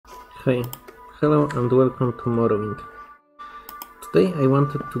Hey, hello and welcome to Morrowind. Today I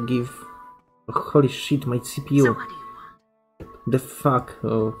wanted to give... Oh, holy shit, my CPU. So what do you want? The fuck.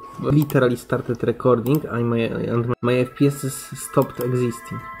 Oh, literally started recording and my FPS stopped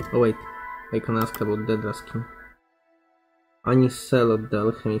existing. Oh wait, I can ask about Dedra skin. Aniselo the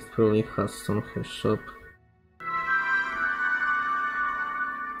Alchemist probably has some her shop.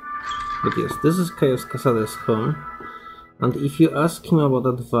 But yes, this is Chaos Casade's home. And if you ask him about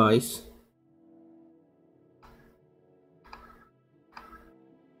advice...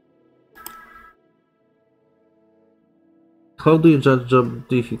 How do you judge job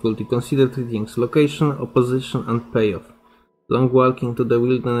difficulty? Consider three things: location, opposition, and payoff. Long walking to the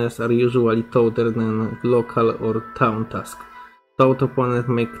wilderness are usually tougher than local or town tasks. Taught opponents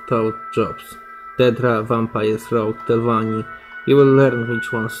make taught jobs. Dedra, vampires, rogue, Telvanni. You will learn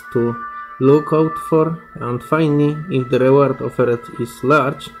which ones to look out for, and finally, if the reward offered is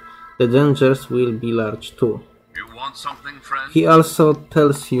large, the dangers will be large too. You want something, friend? He also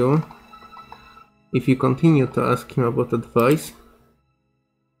tells you, if you continue to ask him about advice,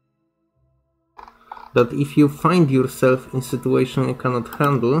 that if you find yourself in a situation you cannot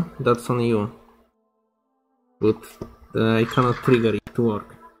handle, that's on you. But I cannot trigger it to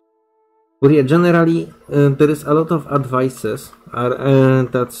work. But yeah, generally there is a lot of advices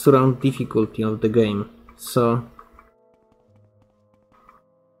that surround difficulty of the game. So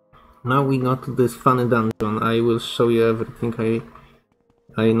now we go to this funny dungeon. I will show you everything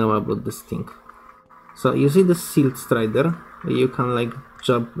I know about this thing. So you see the Shield Strider, you can like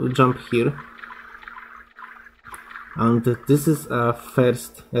jump here, and this is a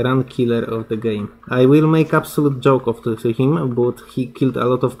first run killer of the game. I will make absolute joke of him, but he killed a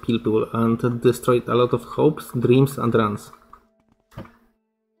lot of people and destroyed a lot of hopes, dreams and runs.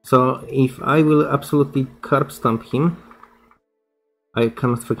 So if I will absolutely curb stomp him, I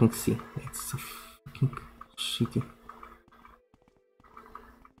cannot freaking see. It's so fucking shitty.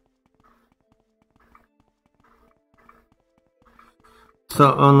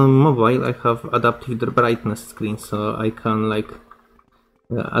 So on mobile I have adaptive brightness screen, so I can like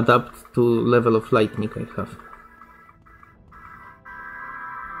adapt to level of lighting I have.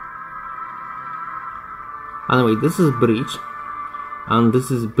 Anyway, this is Bridge, and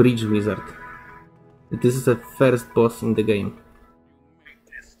this is Bridge Wizard. This is the first boss in the game.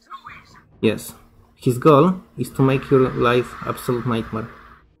 Yes, his goal is to make your life absolute nightmare.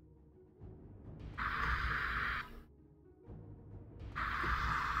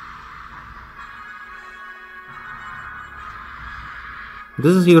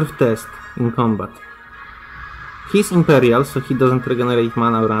 This is your test in combat. He's Imperial, so he doesn't regenerate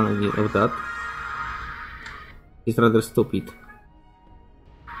mana or any of that. He's rather stupid.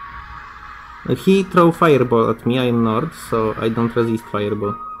 He throw fireball at me, I am Nord, so I don't resist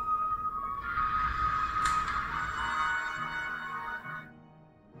fireball.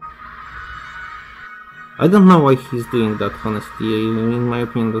 I don't know why he's doing that, honestly. In my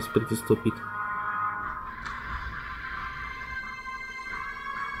opinion, that's pretty stupid.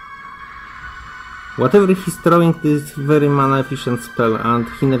 Whatever he's throwing is very mana efficient spell and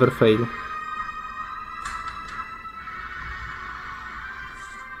he never fails.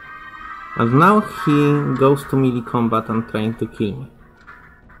 And now he goes to melee combat and trying to kill me.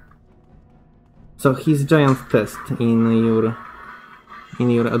 So his giant test in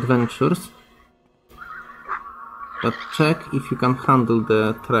your adventures. But check if you can handle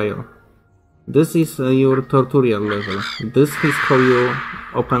the trial. This is your tutorial level. This is how you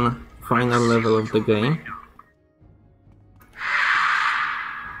open final level of the game.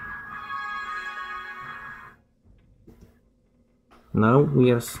 Now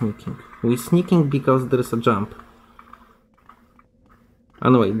we are sneaking. We're sneaking because there is a jump.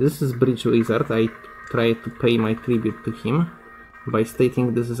 Anyway, this is Bridge Wizard. I try to pay my tribute to him by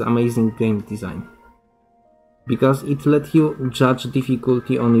stating this is amazing game design. Because it lets you judge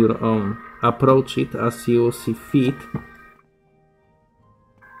difficulty on your own. Approach it as you see fit.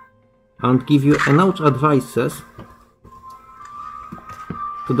 And give you enough advices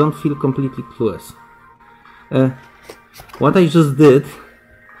to don't feel completely clueless. What I just did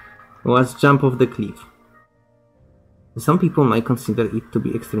was jump off the cliff. Some people might consider it to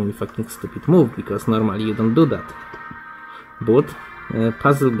be extremely fucking stupid move, because normally you don't do that. But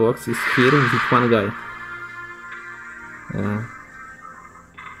puzzle box is here with one guy. You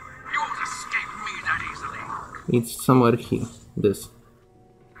won't escape me that easily. It's somewhere here. This.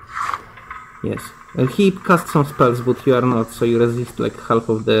 Yes. He casts some spells, but you are not, so you resist like half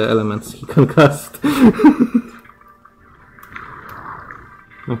of the elements he can cast.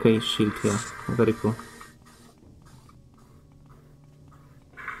 Okay, shield, yeah. Very cool.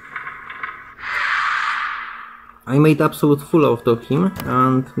 I made absolute fool out of him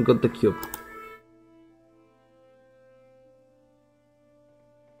and got the cube.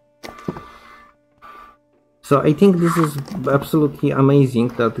 So I think this is absolutely amazing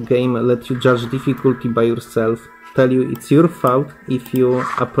that the game lets you judge difficulty by yourself, tell you it's your fault if you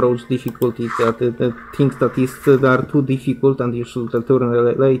approach difficulty that things that are too difficult and you should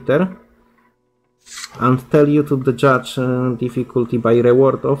return later, and tell you to the judge difficulty by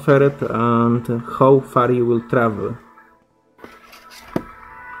reward offered and how far you will travel.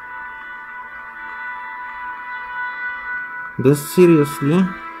 This seriously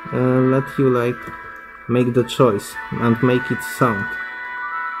let you like make the choice and make it sound.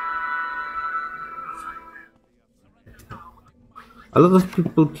 A lot of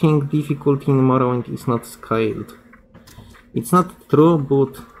people think difficulty in Morrowind is not scaled. It's not true,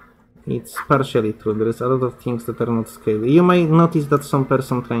 but it's partially true. There is a lot of things that are not scaled. You might notice that some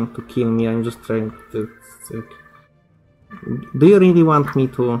person trying to kill me. I'm just trying to... Do you really want me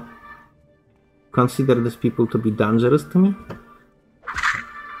to consider these people to be dangerous to me?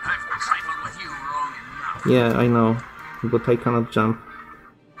 Yeah, I know, but I cannot jump.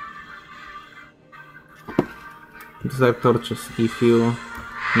 These are torches if you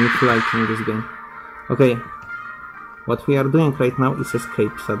need light in this game. Okay, what we are doing right now is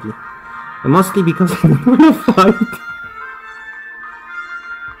escape, sadly. Mostly because I don't want to fight.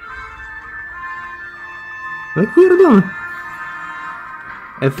 Like, we are done.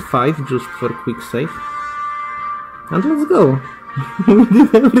 F5 just for quick save. And let's go. We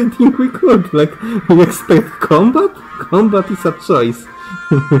did everything we could. Like, we expect combat? Combat is a choice.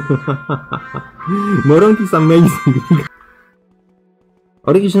 Morrowind is amazing.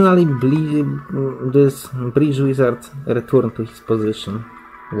 Originally, this bridge wizard returned to his position,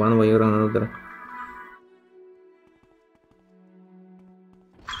 one way or another.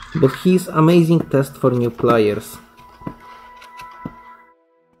 But he's amazing test for new players.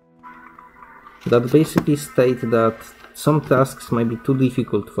 That basically state that some tasks might be too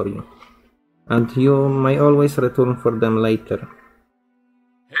difficult for you, and you might always return for them later.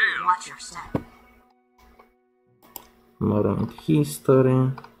 Watch your step. Morrowind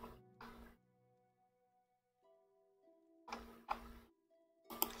history.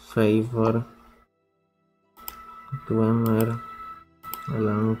 Favor. Dwemer.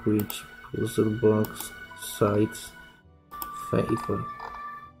 Language. Puzzle box. Sites. Favor.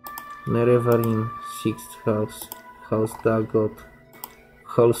 Nerevarin. Sixth house. House Dagot.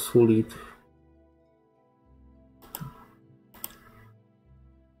 House Sulit.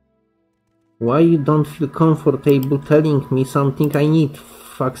 Why you don't feel comfortable telling me something I need?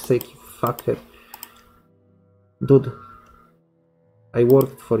 Fuck's sake, you fucker. Dude, I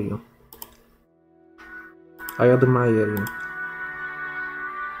worked for you. I admire you.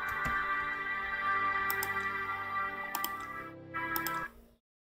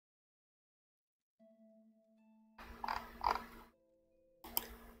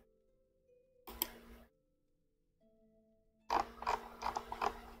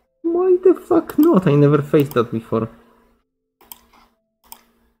 Why the fuck not? I never faced that before.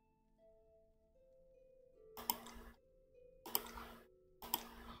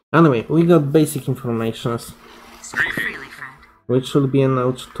 Anyway, we got basic informations, which should be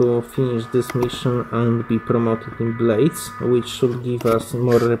enough to finish this mission and be promoted in Blades, which should give us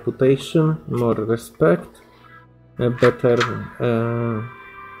more reputation, more respect, better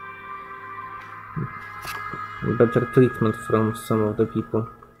treatment from some of the people.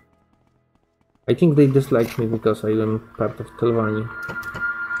 I think they dislike me because I am part of Telvani.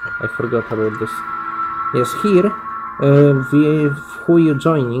 I forgot about this. Yes, here, who you're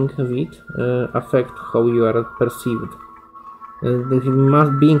joining with affect how you are perceived.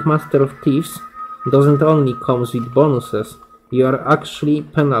 Being Master of Thieves doesn't only comes with bonuses. You are actually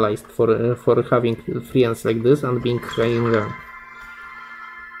penalized for having friends like this and being high in rank.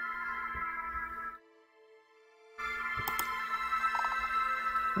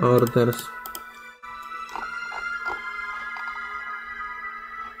 Orders.